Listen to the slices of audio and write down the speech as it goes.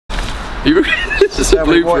This is a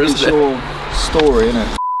blooper, isn't it? Your story,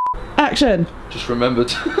 innit? Action. Just remember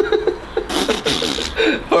to...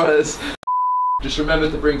 Alright, just remember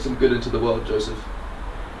to bring some good into the world, Joseph.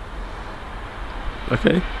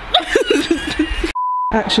 Okay.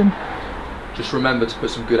 Action. Just remember to put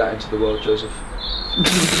some good out into the world, Joseph.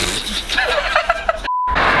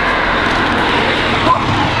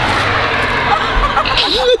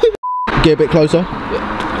 Get a bit closer.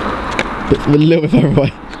 Yeah. A little bit further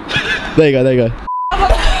away. There you go, there you go.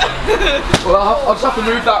 Well, I'll just have to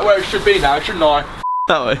move that where it should be now, shouldn't I?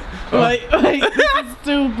 That way. Wait, this is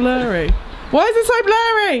still blurry. Why is it so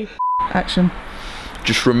blurry? Action.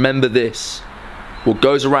 Just remember this. What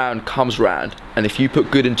goes around comes round, and if you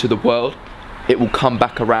put good into the world, it will come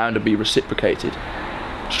back around and be reciprocated.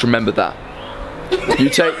 Just remember that. You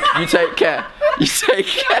take care. You take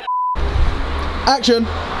care. Action.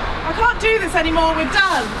 I can't do this anymore, we're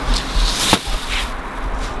done.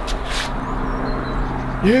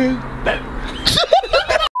 You.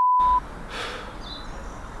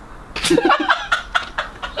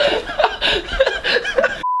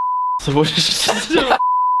 So what is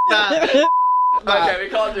Okay, we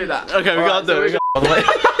can't do that. Okay, we can't do it.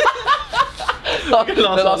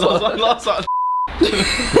 Last one.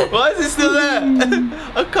 Why is it still there?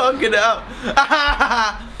 I can't get it out.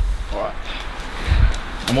 Alright.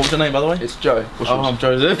 And what was your name, by the way? It's Joe. What's yours? I'm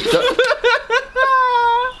Joseph.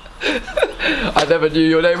 I never knew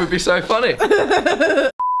your name would be so funny.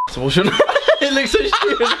 So what's your name? It looks so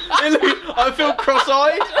stupid. I feel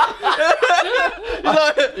cross-eyed.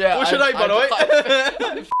 Like, yeah, what's your name, by the way?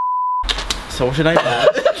 So what's your name?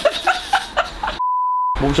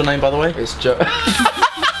 What was your name, by the way? It's Joe.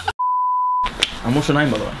 And what's your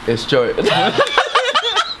name, by the way? It's Joey.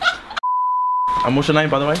 And what's your name,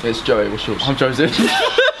 by the way? It's Joey. What's yours? I'm Joseph.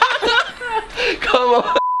 Come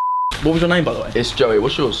on. What was your name, by the way? It's Joey.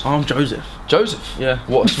 What's yours? I'm Joseph. Joseph? Yeah.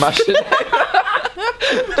 What a smashing name.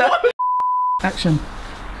 Action.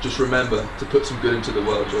 Just remember to put some good into the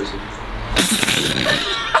world, Joseph.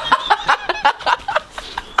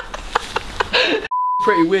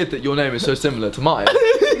 Pretty weird that your name is so similar to mine.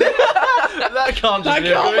 That can't just be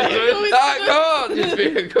a coincidence. That can't just be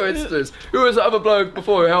a coincidence. Who was the other bloke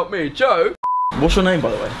before who helped me? Joe? What's your name, by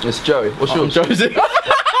the way? It's Joey. What's yours? Joseph.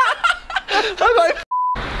 I'm like,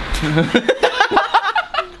 Why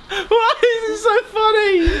is it so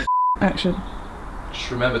funny? Action.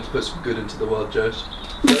 just remember to put some good into the world, Joe.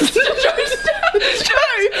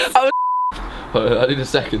 I need a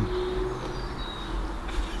second.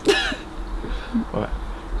 Alright.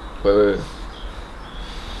 Wait.